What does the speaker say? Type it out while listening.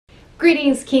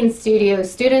Greetings, Keen Studio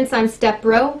students. I'm Step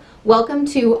Bro. Welcome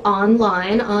to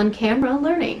Online On Camera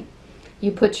Learning.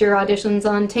 You put your auditions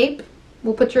on tape,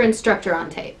 we'll put your instructor on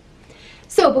tape.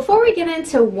 So before we get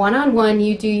into one-on-one,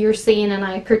 you do your scene and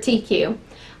I critique you,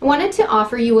 I wanted to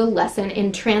offer you a lesson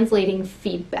in translating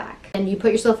feedback. And you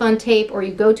put yourself on tape or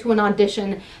you go to an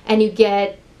audition and you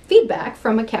get feedback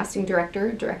from a casting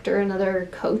director, another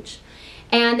coach,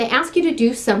 and they ask you to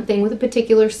do something with a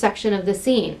particular section of the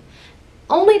scene,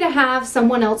 only to have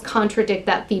someone else contradict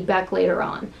that feedback later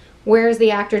on. Where is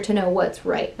the actor to know what's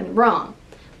right and wrong?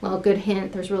 Well, good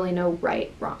hint, there's really no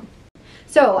right, wrong.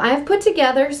 So I've put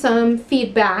together some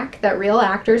feedback that real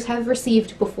actors have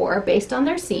received before based on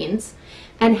their scenes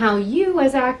and how you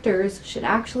as actors should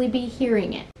actually be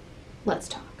hearing it. Let's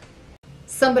talk.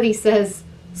 Somebody says,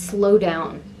 slow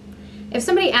down. If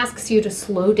somebody asks you to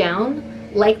slow down,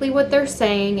 likely what they're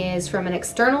saying is, from an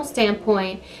external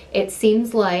standpoint, it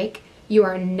seems like you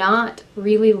are not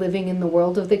really living in the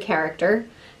world of the character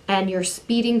and you're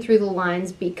speeding through the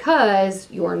lines because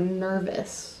you're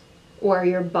nervous or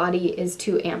your body is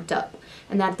too amped up.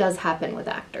 And that does happen with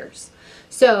actors.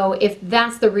 So if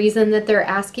that's the reason that they're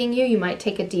asking you, you might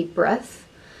take a deep breath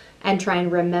and try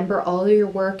and remember all of your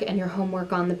work and your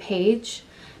homework on the page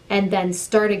and then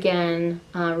start again,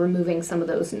 removing some of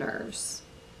those nerves.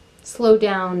 Slow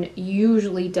down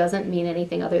usually doesn't mean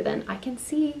anything other than, I can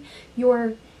see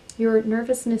your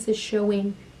nervousness is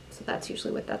showing, so that's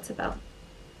usually what that's about.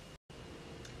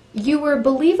 You were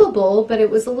believable, but it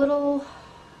was a little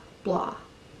blah.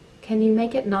 Can you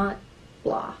make it not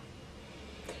blah?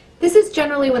 This is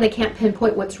generally when they can't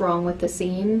pinpoint what's wrong with the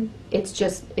scene.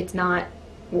 It's not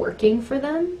working for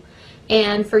them.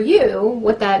 And for you,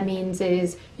 what that means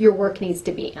is your work needs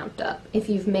to be amped up. If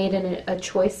you've made a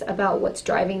choice about what's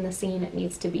driving the scene, it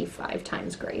needs to be 5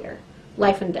 times greater.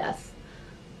 Life and death.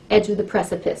 Edge of the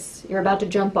precipice, you're about to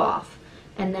jump off,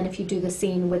 and then if you do the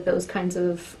scene with those kinds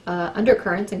of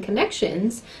undercurrents and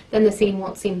connections, then the scene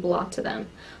won't seem blah to them.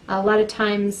 A lot of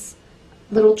times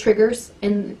little triggers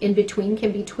in between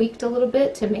can be tweaked a little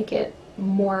bit to make it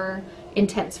more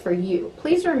intense for you.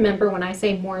 Please remember, when I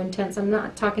say more intense, I'm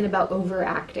not talking about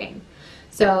overacting.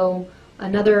 So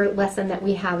another lesson that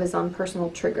we have is on personal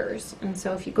triggers. And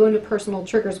so if you go into personal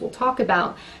triggers, we'll talk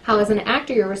about how as an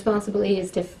actor your responsibility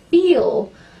is to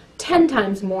feel 10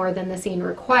 times more than the scene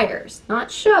requires. Not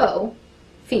show,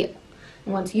 feel.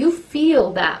 And once you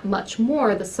feel that much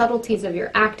more, the subtleties of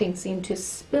your acting seem to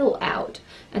spill out,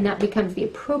 and that becomes the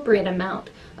appropriate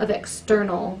amount of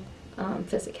external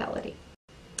physicality.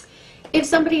 If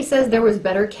somebody says there was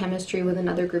better chemistry with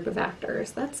another group of actors,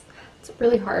 that's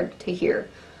really hard to hear.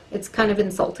 It's kind of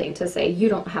insulting to say you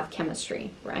don't have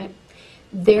chemistry, right?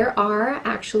 There are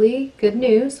actually, good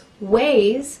news,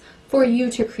 ways for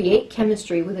you to create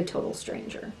chemistry with a total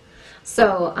stranger.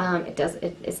 So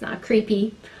it's not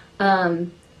creepy.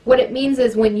 What it means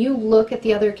is when you look at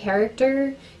the other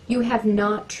character, you have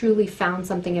not truly found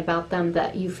something about them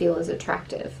that you feel is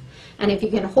attractive. And if you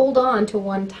can hold on to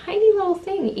one tiny little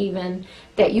thing even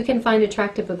that you can find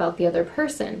attractive about the other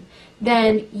person,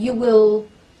 then you will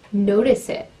notice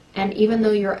it. And even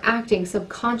though you're acting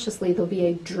subconsciously, there'll be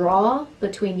a draw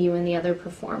between you and the other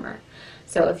performer.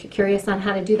 So if you're curious on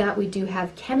how to do that, we do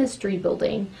have chemistry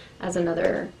building as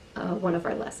another one of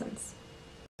our lessons.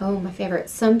 Oh, my favorite.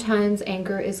 Sometimes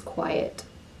anger is quiet.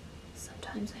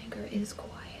 Sometimes anger is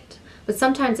quiet. But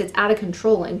sometimes it's out of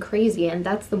control and crazy, and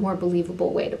that's the more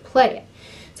believable way to play it.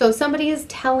 So if somebody is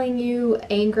telling you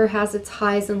anger has its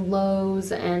highs and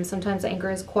lows, and sometimes anger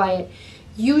is quiet,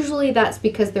 usually that's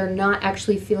because they're not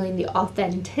actually feeling the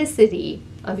authenticity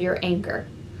of your anger.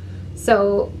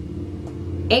 So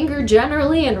anger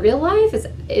generally in real life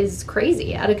is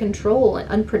crazy, out of control, and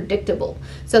unpredictable.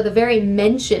 So the very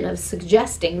mention of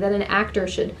suggesting that an actor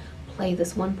should play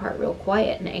this one part real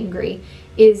quiet and angry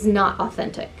is not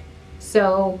authentic.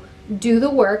 So do the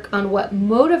work on what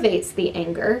motivates the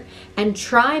anger and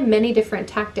try many different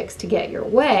tactics to get your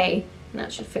way, and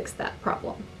that should fix that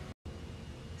problem.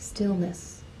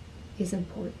 Stillness is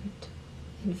important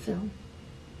in film.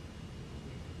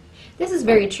 This is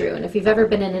very true, and if you've ever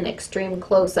been in an extreme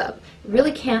close-up, you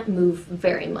really can't move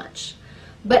very much.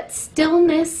 But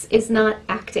stillness is not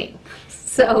acting.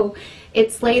 So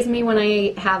it slays me when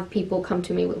I have people come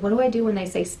to me with, what do I do when they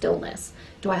say stillness?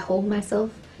 Do I hold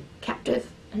myself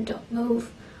captive and don't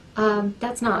move?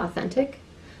 That's not authentic.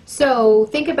 So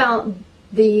think about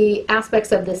the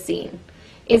aspects of the scene.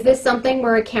 Is this something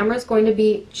where a camera is going to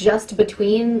be just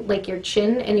between like your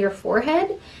chin and your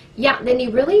forehead? Yeah, then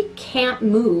you really can't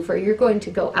move or you're going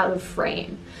to go out of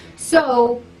frame.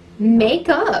 So make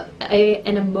up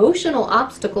an emotional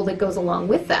obstacle that goes along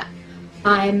with that.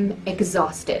 I'm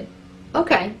exhausted.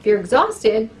 Okay, if you're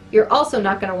exhausted, you're also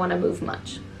not going to want to move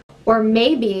much. Or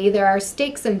maybe there are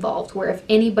stakes involved where if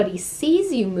anybody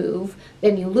sees you move,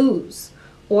 then you lose.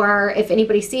 Or if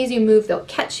anybody sees you move, they'll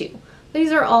catch you.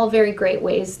 These are all very great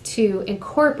ways to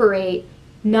incorporate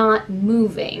not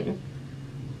moving.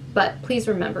 But please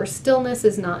remember, stillness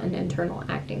is not an internal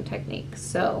acting technique.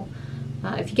 So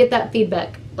if you get that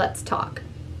feedback, let's talk.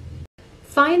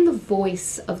 Find the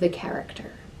voice of the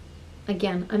character.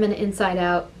 Again, I'm an inside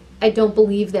out. I don't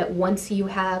believe that once you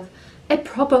have a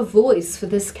proper voice for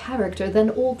this character, then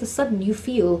all of a sudden you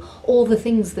feel all the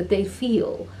things that they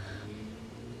feel.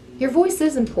 Your voice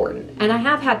is important, and I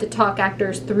have had to talk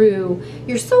actors through,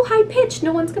 you're so high-pitched,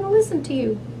 no one's going to listen to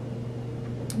you.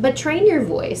 But train your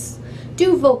voice,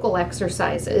 do vocal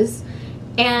exercises,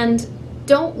 and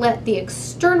don't let the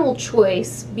external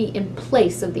choice be in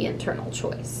place of the internal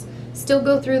choice. Still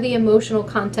go through the emotional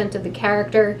content of the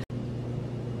character,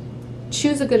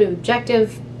 choose a good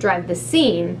objective, drive the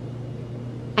scene,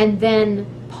 and then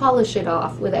polish it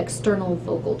off with external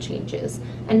vocal changes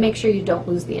and make sure you don't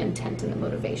lose the intent and the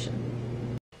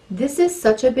motivation. This is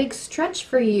such a big stretch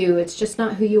for you. It's just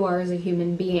not who you are as a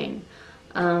human being.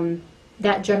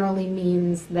 That generally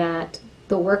means that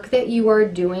the work that you are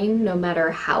doing, no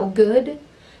matter how good,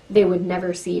 they would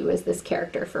never see you as this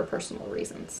character for personal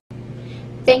reasons.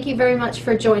 Thank you very much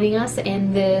for joining us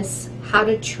in this How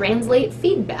to Translate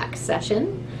Feedback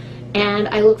session, and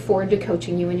I look forward to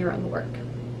coaching you in your own work.